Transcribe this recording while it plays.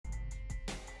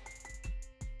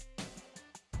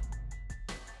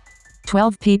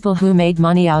12 People Who Made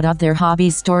Money Out of Their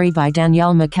Hobbies story by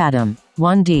Danielle McAdam,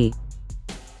 1D.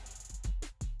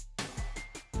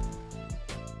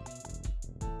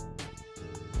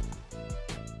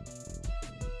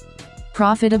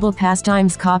 Profitable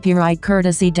pastimes copyright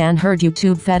courtesy Dan Hurd.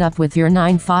 YouTube fed up with your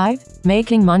 9-5?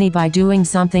 Making money by doing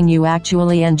something you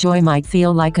actually enjoy might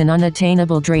feel like an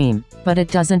unattainable dream, but it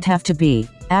doesn't have to be.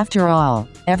 After all,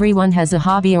 everyone has a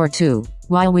hobby or two.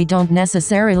 While we don't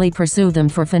necessarily pursue them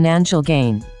for financial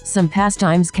gain, some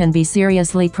pastimes can be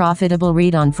seriously profitable.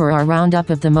 Read on for our roundup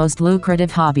of the most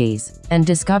lucrative hobbies, and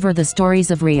discover the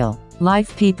stories of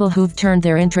real-life people who've turned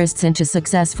their interests into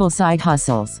successful side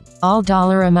hustles. All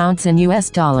dollar amounts in US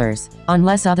dollars,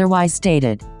 unless otherwise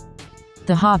stated.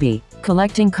 The hobby: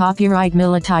 collecting copyright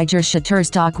militature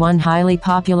Shutterstock. One highly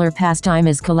popular pastime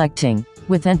is collecting,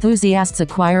 with enthusiasts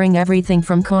acquiring everything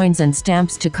from coins and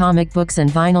stamps to comic books and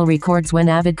vinyl records. When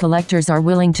avid collectors are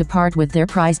willing to part with their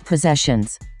prized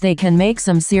possessions, they can make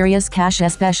some serious cash,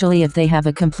 especially if they have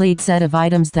a complete set of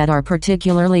items that are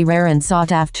particularly rare and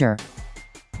sought after.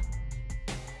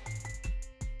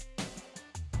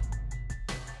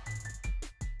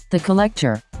 The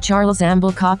collector: Charles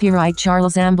Amble. Copyright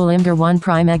Charles Amble Imgur. One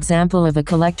prime example of a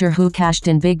collector who cashed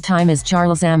in big time is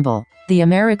Charles Amble. The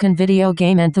American video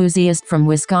game enthusiast from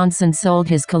Wisconsin sold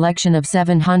his collection of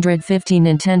 750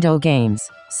 Nintendo games.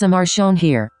 Some are shown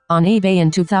here, on eBay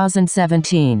in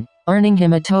 2017, earning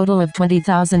him a total of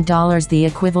 $20,000, the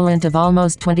equivalent of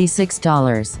almost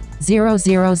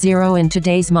 $26,000 in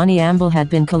today's money. Amble had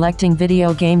been collecting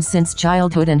video games since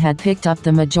childhood and had picked up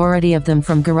the majority of them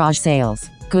from garage sales,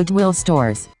 Goodwill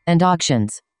stores, and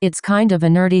auctions. It's kind of a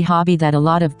nerdy hobby that a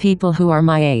lot of people who are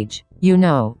my age,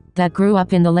 that grew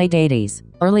up in the late 80s,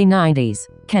 early 90s,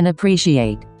 can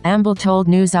appreciate, Amble told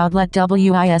news outlet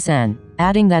WISN,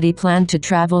 adding that he planned to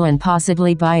travel and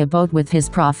possibly buy a boat with his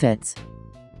profits.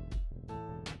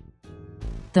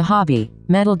 The hobby: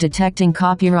 metal detecting.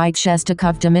 Copyright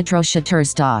Shestakov Dmitro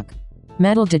Shutterstock.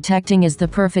 Metal detecting is the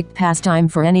perfect pastime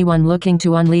for anyone looking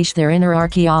to unleash their inner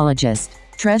archaeologist.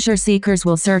 Treasure seekers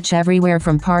will search everywhere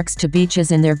from parks to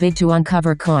beaches in their bid to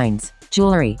uncover coins,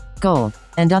 jewelry, gold,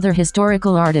 and other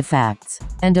historical artifacts.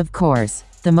 And of course,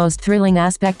 the most thrilling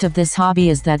aspect of this hobby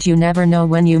is that you never know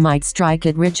when you might strike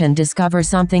it rich and discover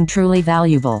something truly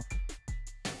valuable.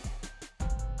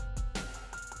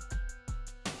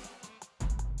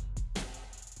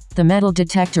 The metal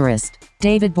detectorist.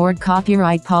 David Board.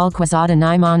 Copyright Paul Quezada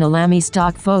Naimon Alami.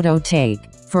 Stock photo take.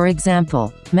 For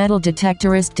example, metal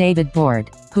detectorist David Board,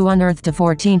 who unearthed a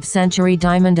 14th century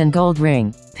diamond and gold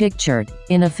ring, pictured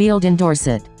in a field in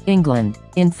Dorset, England,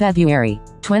 in February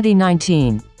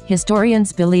 2019.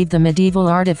 Historians believe the medieval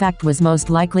artifact was most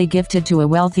likely gifted to a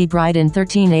wealthy bride in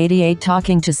 1388.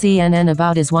 Talking to CNN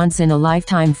about his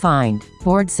once-in-a-lifetime find,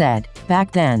 Board said,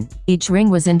 "Back then, each ring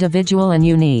was individual and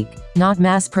unique, not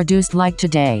mass-produced like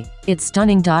today. It's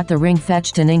stunning. The ring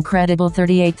fetched an incredible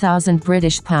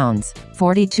 £38,000,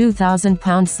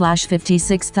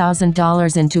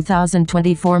 £42,000/$56,000 in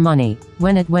 2024 money,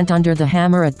 when it went under the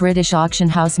hammer at British auction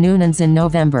house Noonan's in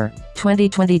November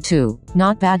 2022.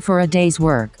 Not bad for a day's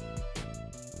work."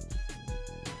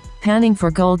 Panning for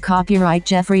gold. Copyright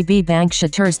Jeffrey B. Bank.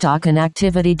 Shutterstock. An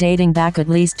activity dating back at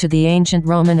least to the ancient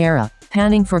Roman era.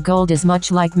 Panning for gold is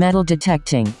much like metal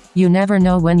detecting. You never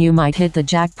know when you might hit the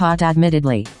jackpot.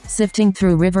 Admittedly, sifting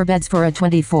through riverbeds for a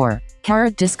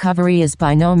 24-carat discovery is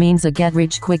by no means a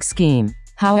get-rich-quick scheme.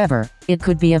 However, it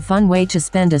could be a fun way to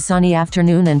spend a sunny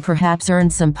afternoon and perhaps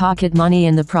earn some pocket money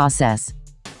in the process.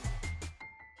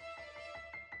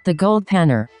 The gold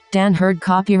panner. Dan Hurd.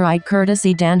 Copyright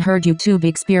courtesy Dan Hurd. YouTube.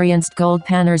 Experienced gold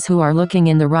panners who are looking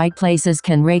in the right places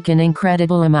can rake in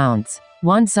incredible amounts.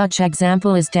 One such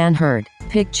example is Dan Hurd,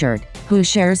 pictured, who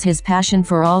shares his passion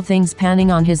for all things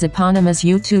panning on his eponymous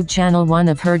YouTube channel. One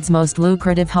of Hurd's most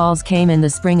lucrative hauls came in the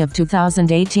spring of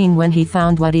 2018 when he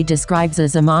found what he describes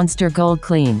as a monster gold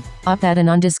clean up at an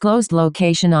undisclosed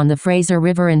location on the Fraser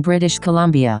River in British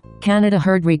Columbia, Canada.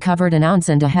 Hurd recovered 1.5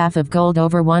 ounces of gold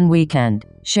over one weekend,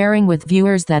 sharing with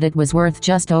viewers that it was worth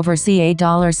just over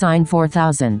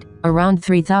 $4,000, around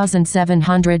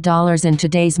 $3,700 in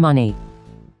today's money.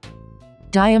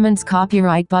 Diamonds.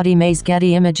 Copyright Buddy Mays.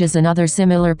 Getty Images. Another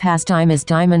similar pastime is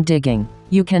diamond digging.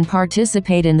 You can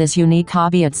participate in this unique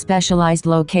hobby at specialized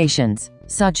locations,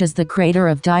 such as the Crater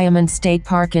of Diamonds State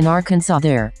Park in Arkansas.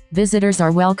 There, visitors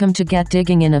are welcome to get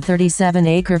digging in a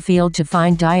 37-acre field to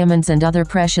find diamonds and other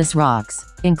precious rocks,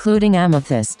 including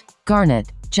amethyst,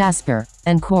 garnet, jasper,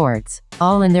 and quartz,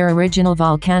 all in their original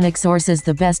volcanic sources.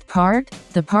 The best part?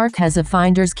 The park has a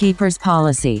finders keepers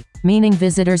policy, meaning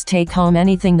visitors take home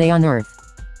anything they unearth.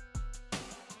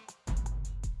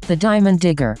 The diamond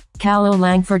digger. Callow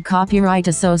Langford copyright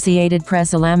Associated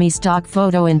Press Alamy stock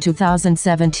photo in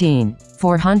 2017.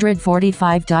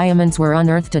 445 diamonds were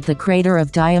unearthed at the crater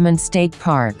of Diamond State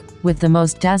Park, with the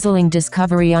most dazzling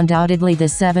discovery undoubtedly the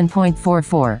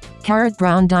 7.44-carat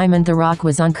brown diamond. The rock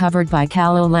was uncovered by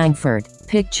Callow Langford,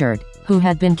 pictured, who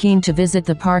had been keen to visit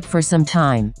the park for some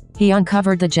time. He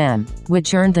uncovered the gem,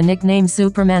 which earned the nickname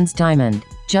Superman's Diamond,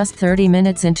 just 30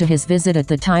 minutes into his visit. At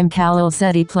the time, Callow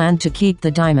said he planned to keep the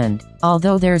diamond,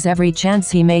 although there's every chance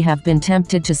he may have been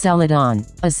tempted to sell it on.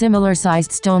 A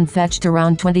similar-sized stone fetched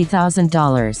around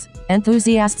 $20,000.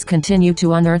 Enthusiasts continue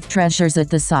to unearth treasures at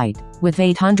the site, with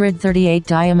 838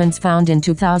 diamonds found in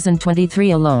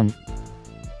 2023 alone.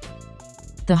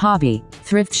 The Hobby,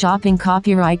 thrift shopping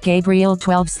copyright Gabriel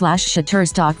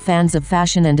 12/Shutterstock. Fans of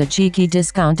fashion and a cheeky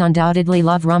discount undoubtedly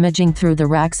love rummaging through the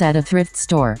racks at a thrift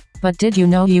store. But did you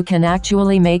know you can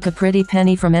actually make a pretty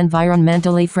penny from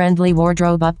environmentally friendly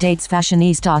wardrobe updates?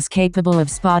 Fashionistas capable of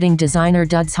spotting designer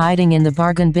duds hiding in the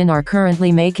bargain bin are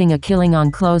currently making a killing on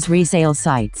clothes resale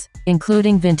sites,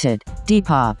 including Vinted,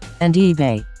 Depop, and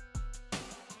eBay.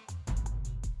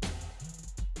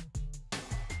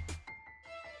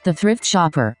 The Thrift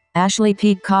Shopper, Ashley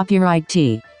Peak copyright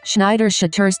T. Schneider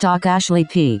Shutterstock. Ashley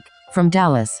Peak, from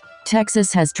Dallas,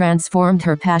 Texas, has transformed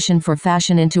her passion for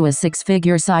fashion into a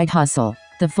six-figure side hustle.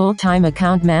 The full-time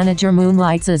account manager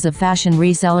moonlights as a fashion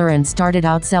reseller and started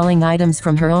out selling items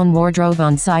from her own wardrobe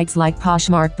on sites like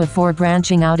Poshmark before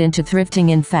branching out into thrifting.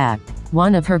 In fact,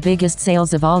 one of her biggest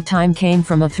sales of all time came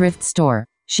from a thrift store.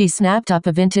 She snapped up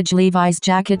a vintage Levi's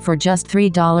jacket for just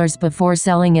 $3 before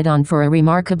selling it on for a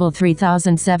remarkable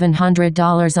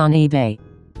 $3,700 on eBay.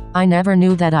 "I never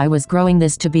knew that I was growing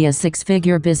this to be a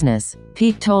six-figure business,"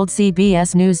 Peak told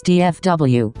CBS News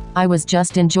DFW. "I was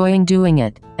just enjoying doing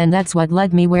it, and that's what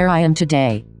led me where I am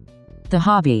today." The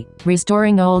Hobby,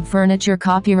 restoring old furniture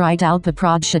copyright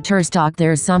Alpaprod Shutterstock.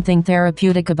 There's something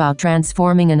therapeutic about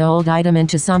transforming an old item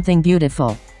into something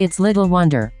beautiful. It's little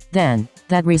wonder, then,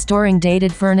 that restoring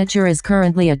dated furniture is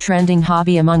currently a trending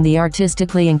hobby among the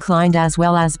artistically inclined, as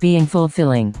well as being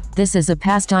fulfilling. This is a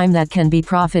pastime that can be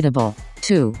profitable,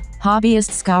 too.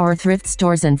 Hobbyists scour thrift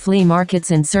stores and flea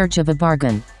markets in search of a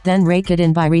bargain, then rake it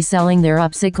in by reselling their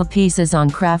upcycled pieces on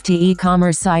crafty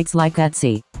e-commerce sites like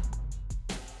Etsy.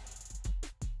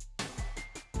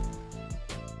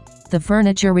 The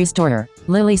Furniture Restorer,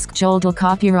 Lily Skjoldal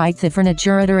copyright The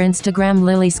Furniturator Instagram.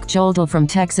 Lily Skjoldal from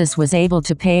Texas was able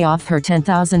to pay off her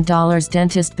 $10,000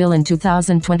 dentist bill in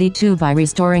 2022 by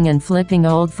restoring and flipping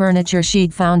old furniture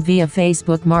she'd found via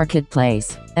Facebook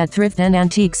Marketplace, at thrift and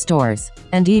antique stores,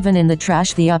 and even in the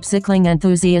trash. The upcycling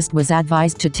enthusiast was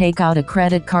advised to take out a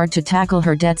credit card to tackle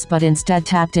her debts, but instead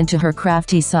tapped into her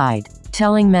crafty side,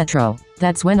 telling Metro,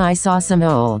 "That's when I saw some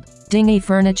old, dingy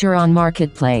furniture on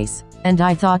Marketplace, and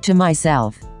I thought to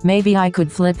myself, maybe I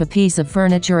could flip a piece of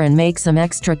furniture and make some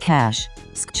extra cash."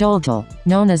 Skjoldal,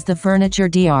 known as the Furniture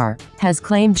DR, has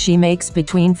claimed she makes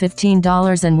between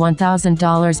 $15 and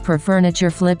 $1,000 per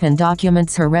furniture flip and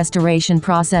documents her restoration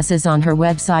processes on her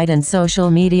website and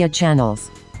social media channels.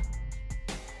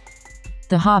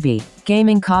 The Hobby,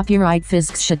 gaming copyright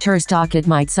Fisk Shutterstock. It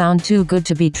might sound too good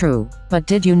to be true, but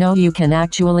did you know you can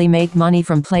actually make money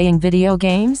from playing video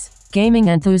games? Gaming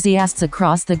enthusiasts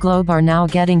across the globe are now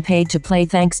getting paid to play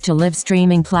thanks to live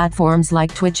streaming platforms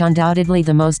like Twitch. Undoubtedly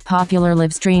the most popular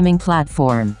live streaming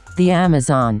platform, the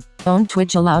Amazon-owned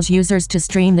Twitch, allows users to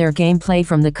stream their gameplay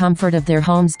from the comfort of their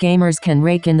homes. Gamers can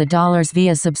rake in the dollars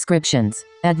via subscriptions,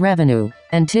 ad revenue,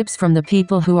 and tips from the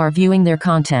people who are viewing their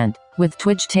content, with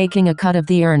Twitch taking a cut of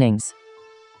the earnings.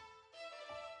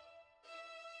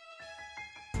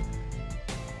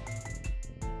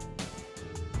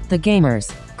 The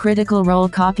Gamers, Critical Role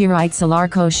copyright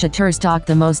Solarco Shutterstock.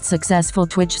 The most successful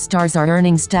Twitch stars are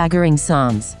earning staggering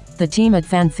sums. The team at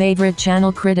fan-favorite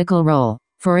channel Critical Role,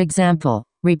 for example,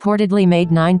 reportedly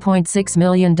made $9.6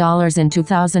 million in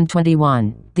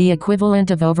 2021, the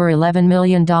equivalent of over $11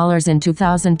 million in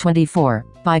 2024,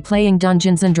 by playing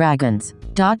Dungeons & Dragons.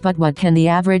 But what can the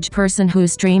average person who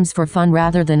streams for fun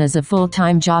rather than as a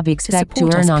full-time job expect to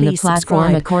earn on the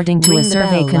platform? According to a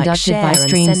survey conducted by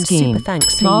Stream Scheme,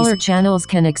 smaller channels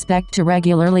can expect to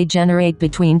regularly generate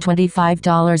between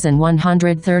 $25 and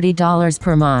 $130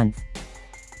 per month.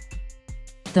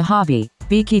 The Hobby,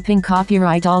 beekeeping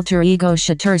copyright Alter Ego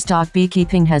Shutterstock.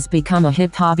 Beekeeping has become a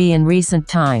hip hobby in recent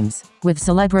times, with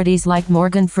celebrities like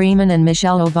Morgan Freeman and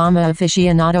Michelle Obama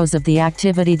aficionados of the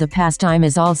activity. The pastime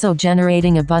is also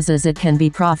generating a buzz as it can be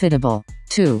profitable,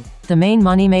 too. The main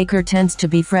moneymaker tends to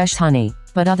be fresh honey,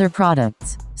 but other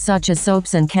products, such as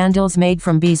soaps and candles made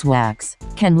from beeswax,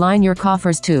 can line your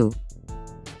coffers too.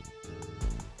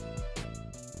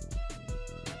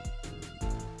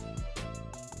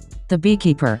 The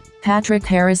Beekeeper. Patrick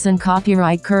Harrison.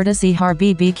 Copyright courtesy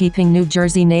Hobbies Beekeeping. New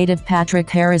Jersey native Patrick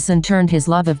Harrison turned his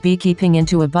love of beekeeping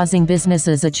into a buzzing business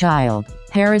as a child.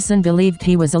 Harrison believed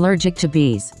he was allergic to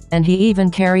bees, and he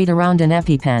even carried around an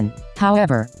EpiPen.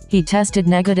 However, he tested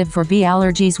negative for bee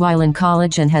allergies while in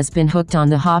college and has been hooked on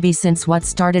the hobby since. What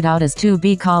started out as 2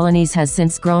 bee colonies has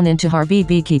since grown into Hobbies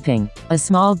Beekeeping, a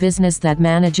small business that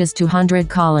manages 200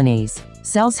 colonies,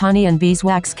 sells honey and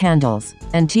beeswax candles,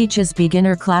 and teaches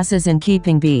beginner classes in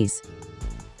keeping bees.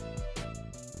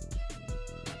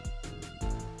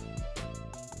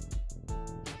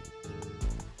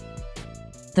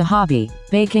 The hobby,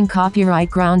 baking. Copyright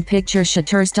Ground Picture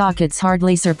Shutterstock. It's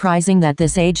hardly surprising that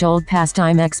this age-old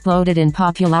pastime exploded in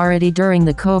popularity during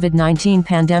the COVID-19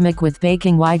 pandemic, with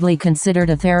baking widely considered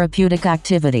a therapeutic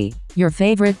activity. Your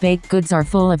favorite baked goods are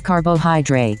full of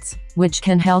carbohydrates, which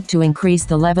can help to increase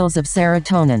the levels of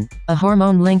serotonin, a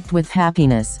hormone linked with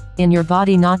happiness, in your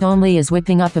body. Not only is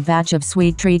whipping up a batch of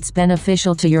sweet treats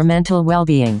beneficial to your mental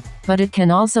well-being, but it can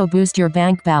also boost your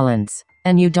bank balance.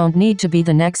 And you don't need to be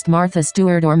the next Martha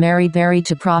Stewart or Mary Berry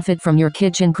to profit from your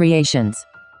kitchen creations.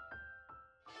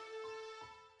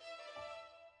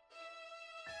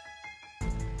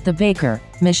 The Baker.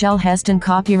 Michelle Heston.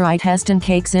 Copyright Heston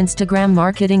Cakes. Instagram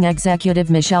marketing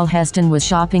executive Michelle Heston was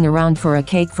shopping around for a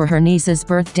cake for her niece's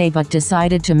birthday but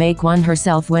decided to make one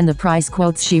herself when the price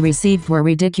quotes she received were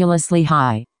ridiculously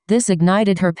high. This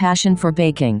ignited her passion for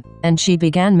baking, and she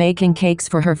began making cakes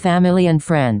for her family and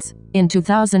friends. In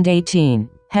 2018,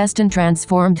 Heston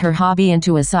transformed her hobby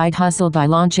into a side hustle by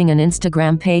launching an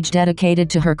Instagram page dedicated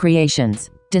to her creations.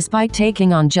 Despite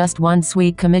taking on just one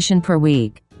sweet commission per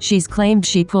week, she's claimed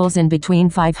she pulls in between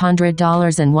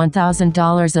 $500 and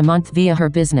 $1,000 a month via her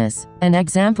business. An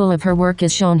example of her work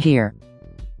is shown here.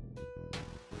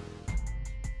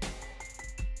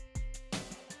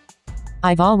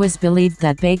 I've always believed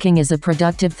that baking is a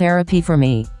productive therapy for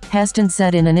me, Heston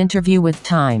said in an interview with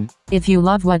Time. If you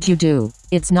love what you do,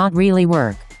 it's not really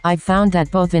work. I've found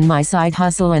that both in my side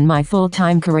hustle and my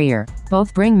full-time career,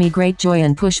 both bring me great joy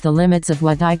and push the limits of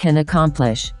what I can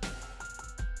accomplish.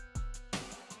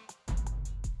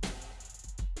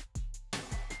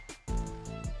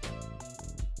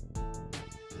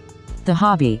 The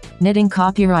hobby, knitting.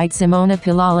 Copyright Simona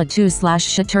Pilala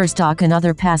 2/Shutterstock.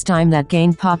 Another pastime that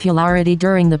gained popularity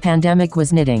during the pandemic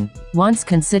was knitting. Once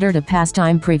considered a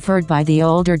pastime preferred by the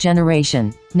older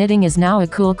generation, knitting is now a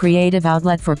cool creative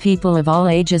outlet for people of all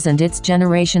ages, and its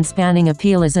generation-spanning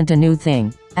appeal isn't a new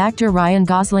thing. Actor Ryan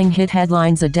Gosling hit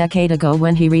headlines a decade ago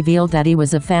when he revealed that he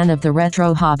was a fan of the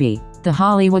retro hobby. The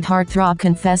Hollywood heartthrob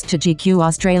confessed to GQ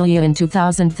Australia in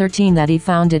 2013 that he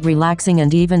found it relaxing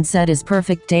and even said his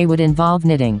perfect day would involve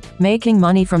knitting. Making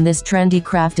money from this trendy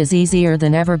craft is easier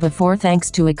than ever before thanks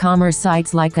to e-commerce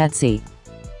sites like Etsy.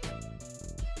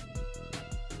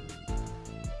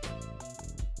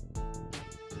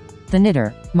 The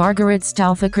Knitter. Margaret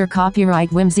Stauffacher.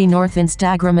 Copyright Whimsy North.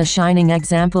 Instagram. A shining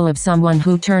example of someone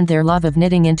who turned their love of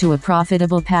knitting into a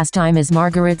profitable pastime is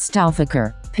Margaret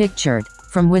Stauffacher, pictured,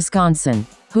 from Wisconsin,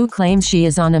 who claims she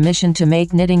is on a mission to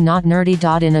make knitting not nerdy.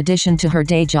 In addition to her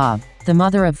day job, the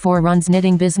mother of 4 runs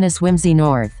knitting business Whimsy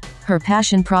North. Her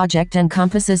passion project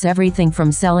encompasses everything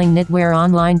from selling knitwear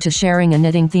online to sharing a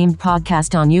knitting-themed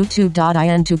podcast on YouTube.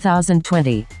 In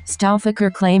 2020,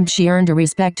 Stauffacher claimed she earned a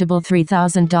respectable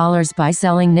 $3,000 by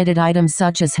selling knitted items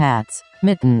such as hats,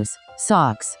 mittens,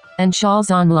 socks, and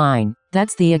shawls online.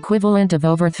 That's the equivalent of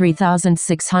over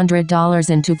 $3,600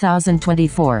 in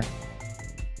 2024.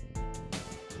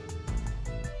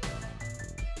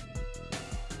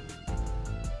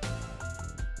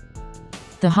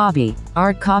 The hobby,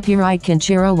 art. Copyright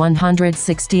Kinchiro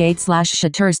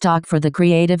 168/Shutterstock. For the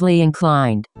creatively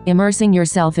inclined, immersing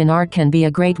yourself in art can be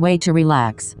a great way to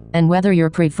relax, and whether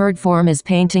your preferred form is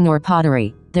painting or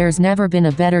pottery, there's never been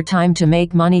a better time to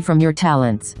make money from your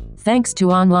talents. Thanks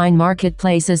to online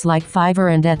marketplaces like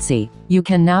Fiverr and Etsy, you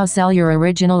can now sell your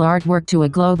original artwork to a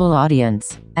global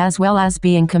audience, as well as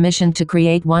being commissioned to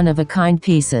create one-of-a-kind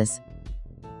pieces.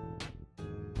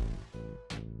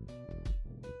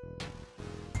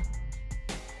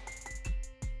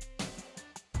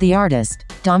 The artist,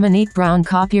 Dominique Brown.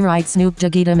 Copyright Snoop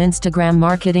McAdam. Instagram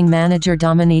marketing manager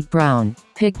Dominique Brown,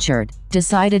 pictured,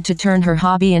 decided to turn her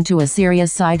hobby into a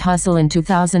serious side hustle in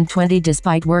 2020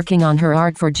 despite working on her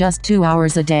art for just 2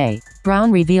 hours a day.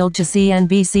 Brown revealed to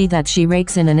CNBC that she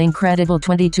rakes in an incredible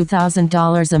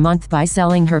 $22,000 a month by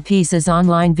selling her pieces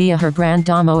online via her brand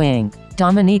Domo Inc.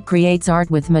 Dominique creates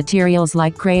art with materials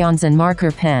like crayons and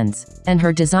marker pens, and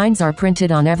her designs are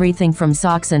printed on everything from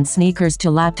socks and sneakers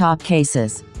to laptop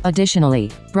cases.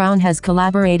 Additionally, Brown has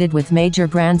collaborated with major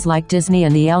brands like Disney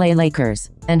and the LA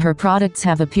Lakers, and her products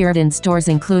have appeared in stores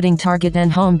including Target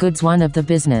and Home Goods. One of the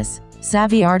business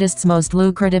savvy artist's most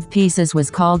lucrative pieces was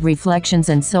called Reflections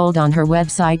and sold on her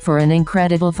website for an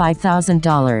incredible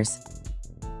 $5,000.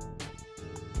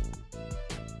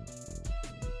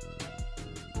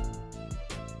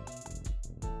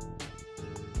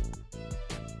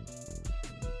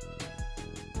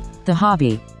 The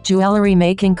hobby. Jewelry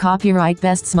making. Copyright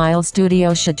Best Smile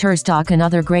Studio. Shutterstock.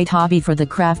 Another great hobby for the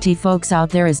crafty folks out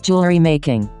there is jewelry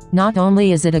making. Not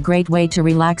only is it a great way to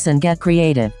relax and get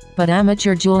creative, but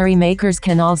amateur jewelry makers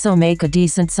can also make a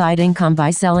decent side income by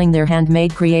selling their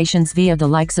handmade creations via the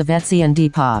likes of Etsy and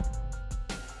Depop.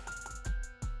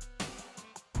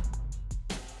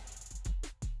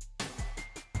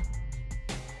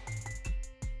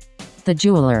 The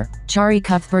Jeweler. Shari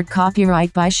Cuthbert.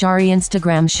 Copyright by Shari.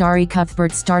 Instagram. Shari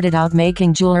Cuthbert started out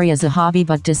making jewelry as a hobby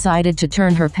but decided to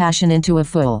turn her passion into a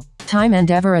full-time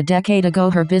endeavor a decade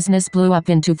ago. Her business blew up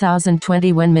in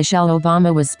 2020 when Michelle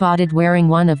Obama was spotted wearing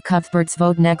one of Cuthbert's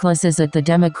vote necklaces at the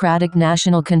Democratic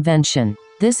National Convention.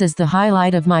 "This is the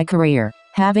highlight of my career,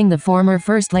 having the former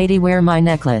First Lady wear my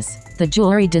necklace," the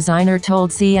jewelry designer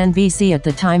told CNBC at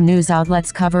the time. News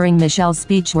outlets covering Michelle's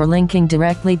speech were linking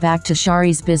directly back to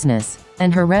Shari's business,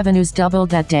 and her revenues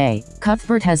doubled that day.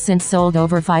 Cuthbert has since sold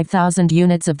over 5,000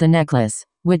 units of the necklace,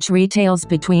 which retails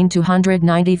between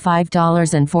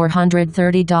 $295 and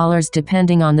 $430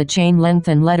 depending on the chain length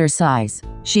and letter size.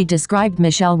 She described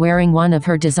Michelle wearing one of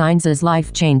her designs as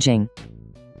life-changing.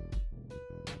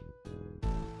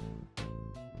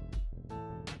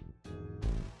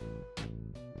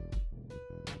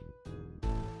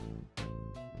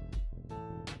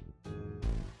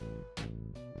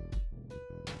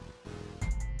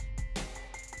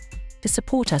 To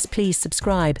support us, please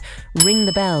subscribe, ring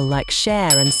the bell, like,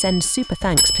 share and send super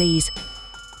thanks please.